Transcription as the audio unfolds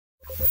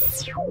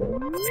Hi,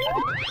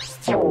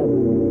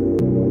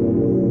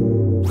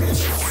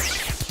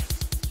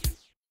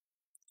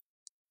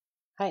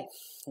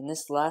 in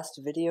this last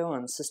video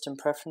on system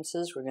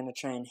preferences, we're going to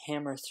try and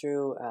hammer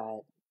through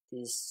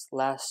these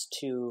last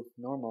two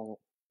normal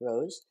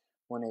rows.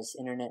 One is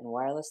internet and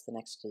wireless, the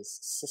next is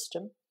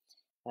system.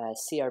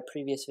 See our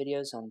previous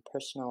videos on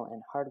personal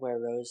and hardware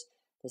rows.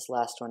 This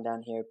last one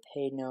down here,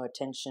 pay no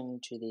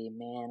attention to the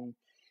man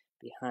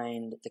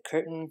behind the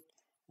curtain.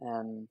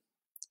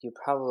 You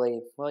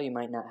probably, well, you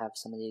might not have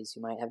some of these,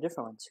 you might have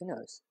different ones, who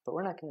knows, but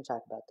we're not going to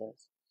talk about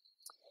those.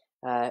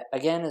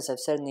 Again, as I've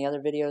said in the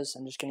other videos,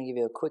 I'm just going to give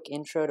you a quick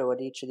intro to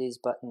what each of these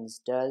buttons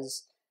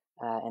does,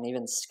 and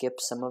even skip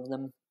some of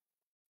them.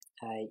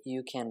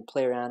 You can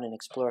play around and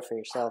explore for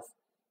yourself.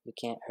 You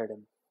can't hurt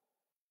them.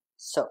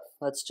 So,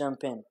 let's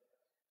jump in.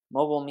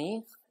 Mobile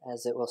Me,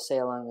 as it will say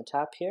along the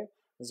top here,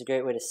 is a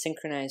great way to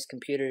synchronize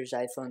computers,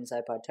 iPhones,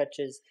 iPod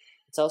Touches.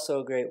 It's also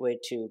a great way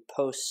to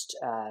post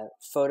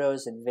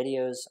photos and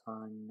videos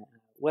on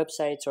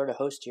websites, or to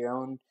host your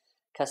own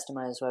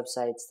customized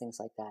websites, things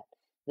like that.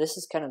 This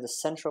is kind of the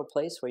central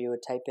place where you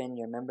would type in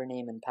your member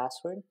name and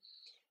password,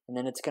 and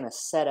then it's going to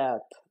set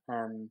up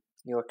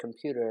your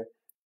computer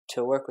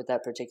to work with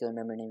that particular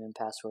member name and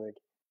password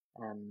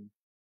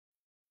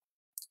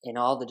in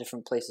all the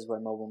different places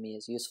where Mobile Me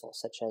is useful,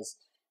 such as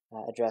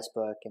Address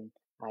Book and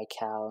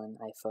iCal and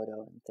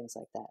iPhoto and things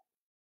like that.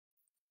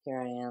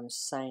 Here I am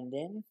signed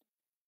in.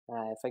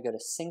 If I go to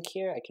sync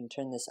here, I can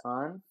turn this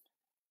on,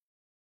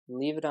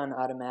 leave it on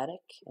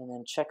automatic, and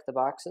then check the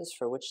boxes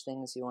for which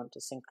things you want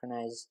to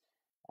synchronize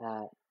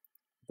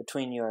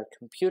between your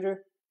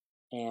computer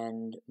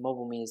and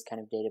Mobile Me's kind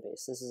of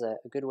database. This is a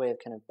good way of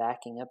kind of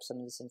backing up some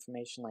of this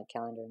information like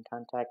calendar and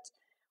contacts,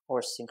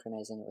 or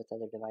synchronizing it with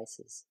other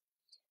devices.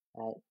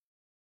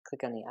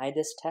 Click on the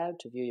iDisk tab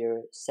to view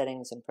your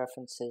settings and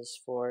preferences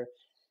for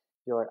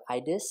your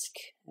iDisk,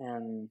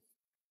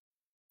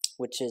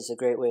 which is a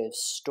great way of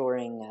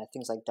storing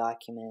things like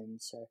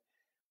documents or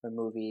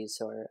movies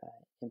or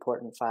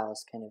important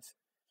files kind of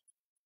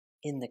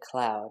in the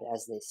cloud,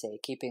 as they say,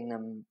 keeping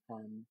them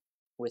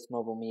with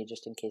Mobile Me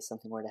just in case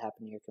something were to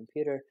happen to your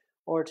computer,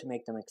 or to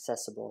make them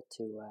accessible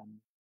to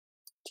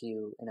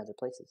you in other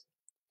places.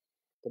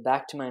 The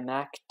Back to My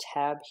Mac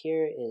tab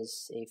here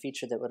is a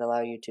feature that would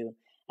allow you to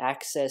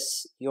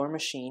access your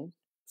machine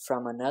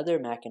from another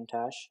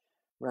Macintosh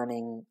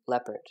running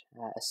Leopard,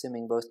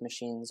 assuming both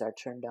machines are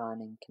turned on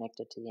and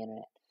connected to the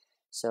internet.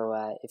 So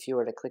if you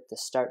were to click the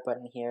Start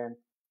button here,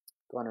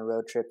 go on a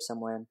road trip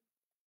somewhere,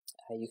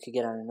 you could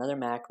get on another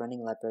Mac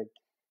running Leopard,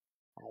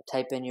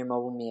 type in your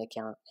Mobile Me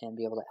account, and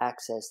be able to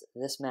access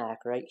this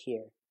Mac right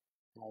here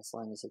as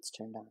long as it's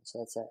turned on. So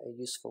that's a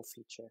useful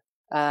feature.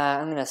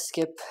 I'm going to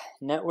skip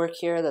network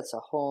here. That's a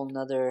whole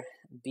nother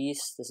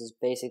beast. This is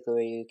basically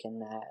where you can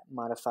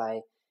modify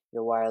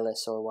your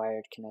wireless or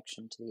wired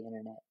connection to the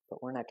internet,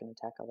 but we're not going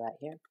to tackle that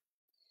here.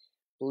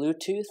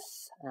 Bluetooth,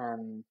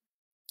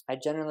 I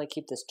generally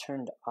keep this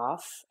turned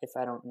off if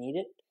I don't need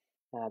it,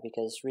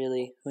 because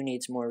really, who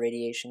needs more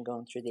radiation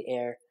going through the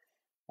air?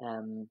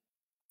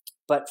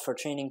 But for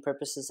training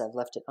purposes, I've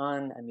left it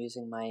on. I'm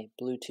using my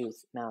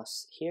Bluetooth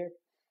mouse here.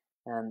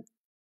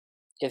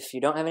 If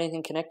you don't have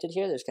anything connected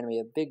here, there's going to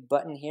be a big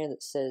button here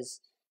that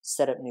says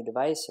Set Up New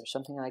Device or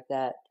something like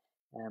that.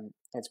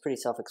 It's pretty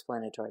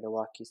self-explanatory to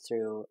walk you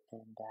through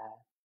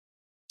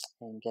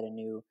and get a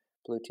new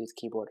Bluetooth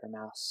keyboard or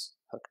mouse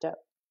hooked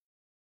up.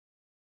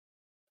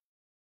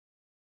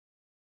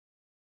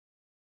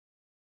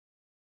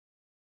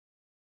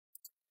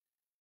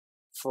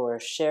 For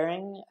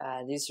sharing,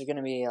 these are going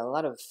to be a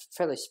lot of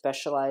fairly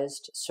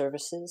specialized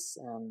services,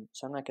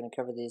 so I'm not going to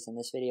cover these in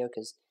this video,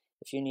 because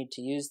if you need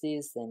to use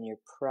these, then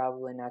you're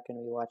probably not going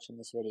to be watching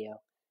this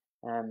video.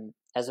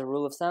 As a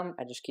rule of thumb,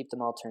 I just keep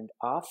them all turned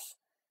off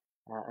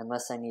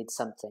unless I need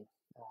something.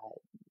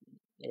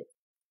 It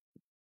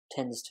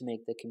tends to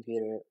make the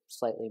computer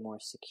slightly more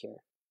secure.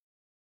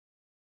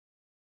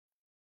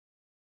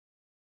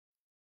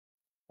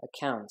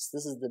 Accounts.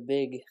 This is the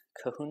big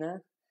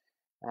kahuna.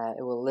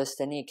 It will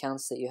list any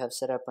accounts that you have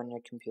set up on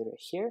your computer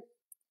here.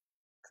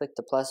 Click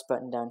the plus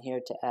button down here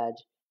to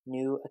add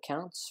new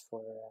accounts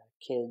for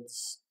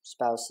kids,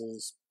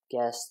 spouses,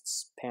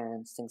 guests,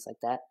 parents, things like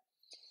that.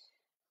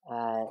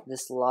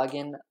 This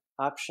login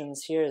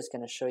options here is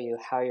going to show you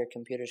how your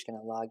computer is going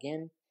to log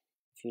in.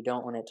 If you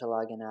don't want it to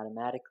log in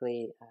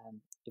automatically,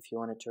 if you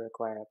want it to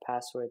require a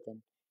password,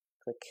 then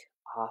click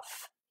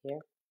off here.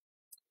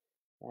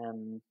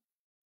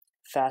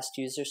 Fast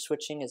user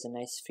switching is a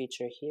nice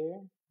feature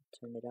here.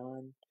 Turn it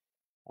on.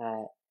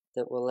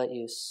 That will let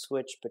you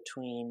switch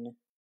between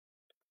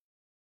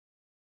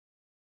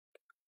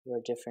your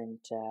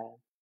different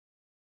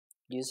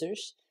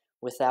users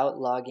without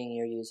logging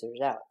your users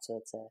out. So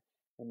it's a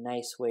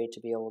nice way to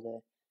be able to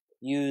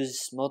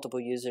use multiple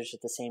users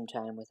at the same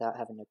time without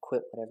having to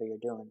quit whatever you're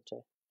doing to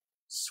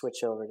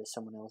switch over to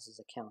someone else's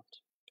account.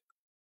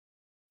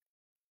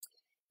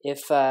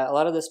 If a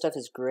lot of this stuff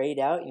is grayed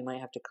out, you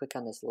might have to click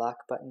on this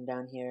lock button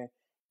down here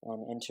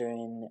and enter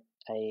in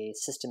a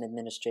system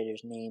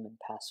administrator's name and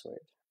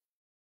password.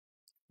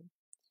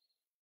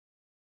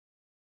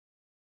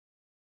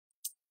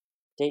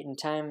 Date and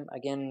time,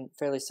 again,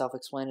 fairly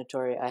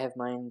self-explanatory. I have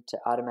mine to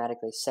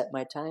automatically set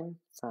my time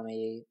from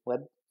a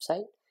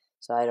website,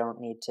 so I don't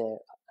need to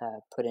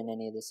put in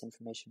any of this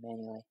information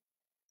manually.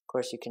 Of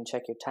course, you can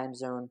check your time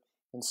zone.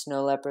 In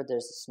Snow Leopard,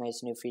 there's this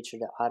nice new feature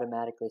to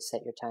automatically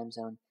set your time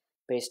zone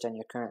based on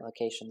your current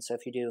location. So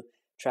if you do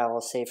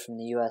travel, say, from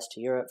the US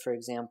to Europe, for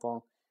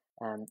example,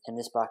 and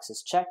this box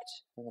is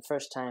checked, and the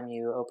first time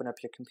you open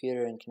up your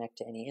computer and connect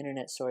to any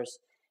internet source,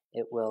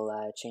 it will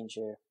change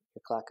your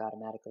clock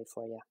automatically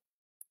for you.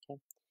 Okay.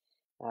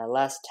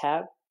 Last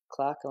tab,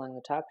 clock along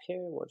the top here,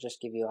 will just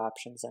give you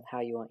options on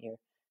how you want your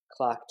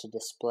clock to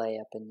display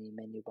up in the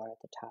menu bar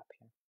at the top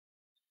here.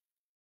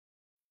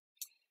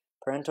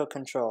 Parental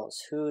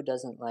controls. Who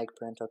doesn't like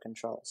parental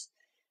controls?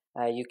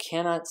 You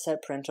cannot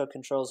set parental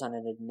controls on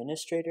an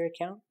administrator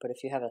account, but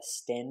if you have a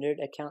standard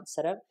account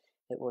set up,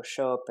 it will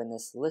show up in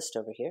this list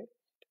over here.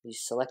 You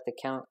select the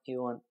account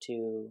you want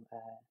to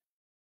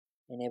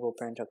enable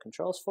parental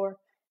controls for,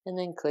 and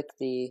then click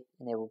the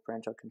Enable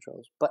Parental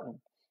Controls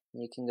button.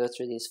 And you can go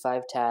through these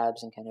 5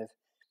 tabs and kind of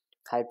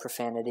hide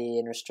profanity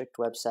and restrict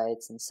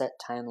websites and set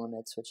time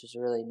limits, which is a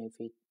really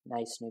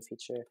nice new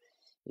feature.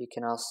 You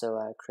can also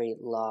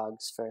create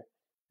logs for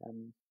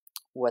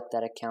what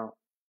that account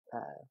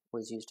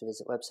was used to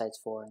visit websites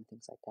for and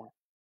things like that.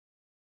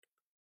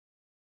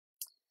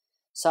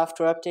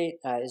 Software update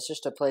is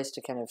just a place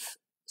to kind of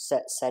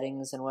set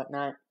settings and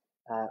whatnot.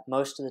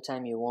 Most of the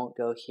time you won't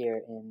go here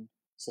in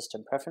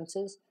System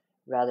Preferences.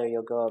 Rather,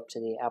 you'll go up to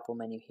the Apple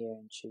menu here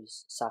and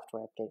choose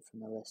Software Update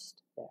from the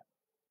list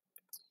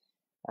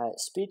there.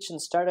 Speech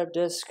and Startup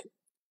Disk,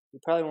 you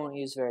probably won't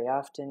use very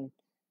often,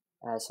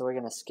 so we're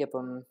going to skip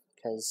them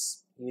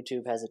because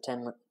YouTube has a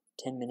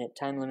 10-minute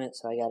time limit,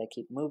 so I got to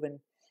keep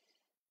moving.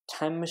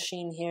 Time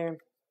Machine here,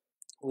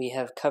 we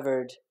have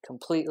covered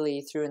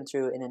completely through and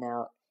through, in and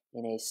out,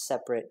 in a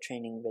separate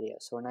training video.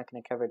 So we're not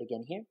going to cover it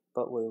again here,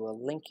 but we will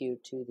link you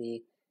to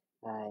the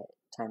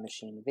Time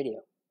Machine video.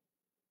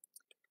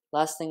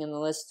 Last thing in the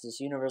list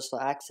is Universal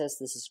Access.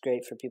 This is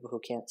great for people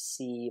who can't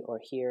see or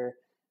hear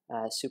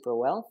super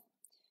well.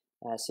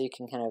 So you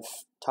can kind of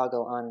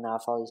toggle on and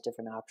off all these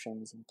different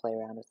options and play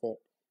around with it.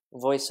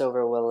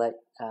 VoiceOver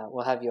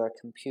will have your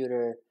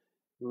computer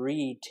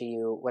read to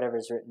you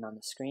whatever's written on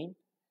the screen.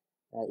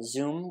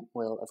 Zoom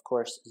will, of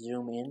course,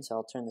 zoom in, so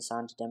I'll turn this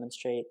on to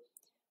demonstrate.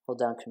 Hold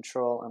down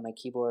Control on my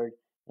keyboard,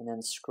 and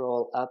then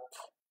scroll up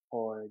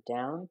or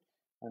down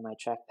on my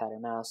trackpad or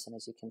mouse, and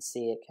as you can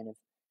see, it kind of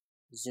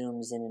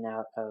zooms in and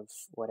out of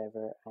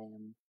wherever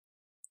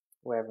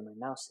my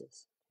mouse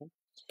is. Okay?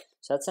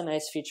 So that's a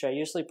nice feature. I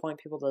usually point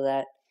people to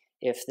that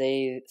if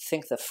they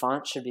think the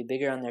font should be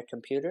bigger on their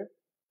computer,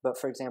 but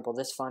for example,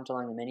 this font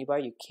along the menu bar,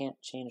 you can't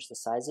change the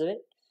size of it,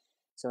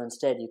 so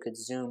instead you could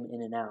zoom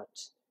in and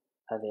out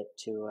of it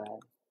to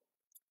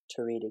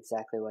read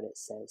exactly what it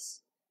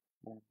says.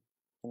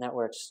 And that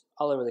works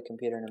all over the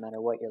computer no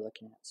matter what you're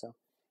looking at, so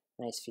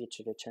nice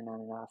feature to turn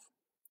on and off.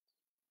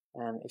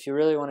 If you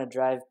really want to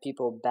drive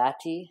people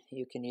batty,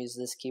 you can use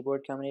this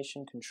keyboard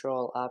combination,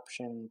 Control,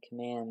 Option,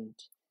 Command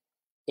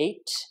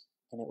 8,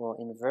 and it will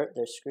invert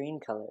their screen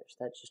colors.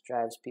 That just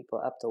drives people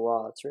up the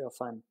wall. It's real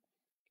fun.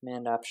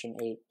 Command Option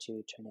 8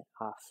 to turn it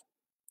off.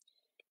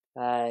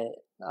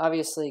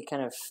 Obviously,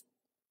 kind of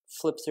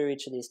flip through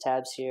each of these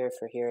tabs here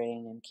for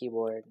hearing and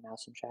keyboard,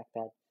 mouse and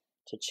trackpad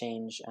to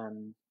change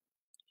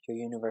your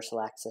universal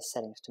access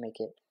settings to make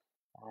it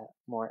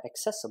more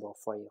accessible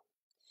for you.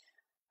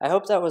 I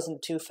hope that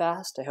wasn't too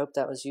fast. I hope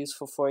that was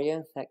useful for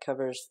you. That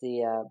covers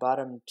the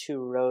bottom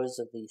 2 rows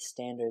of the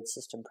standard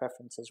System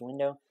Preferences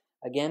window.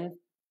 Again,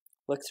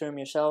 look through them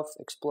yourself,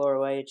 explore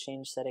away,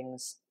 change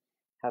settings,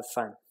 have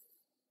fun.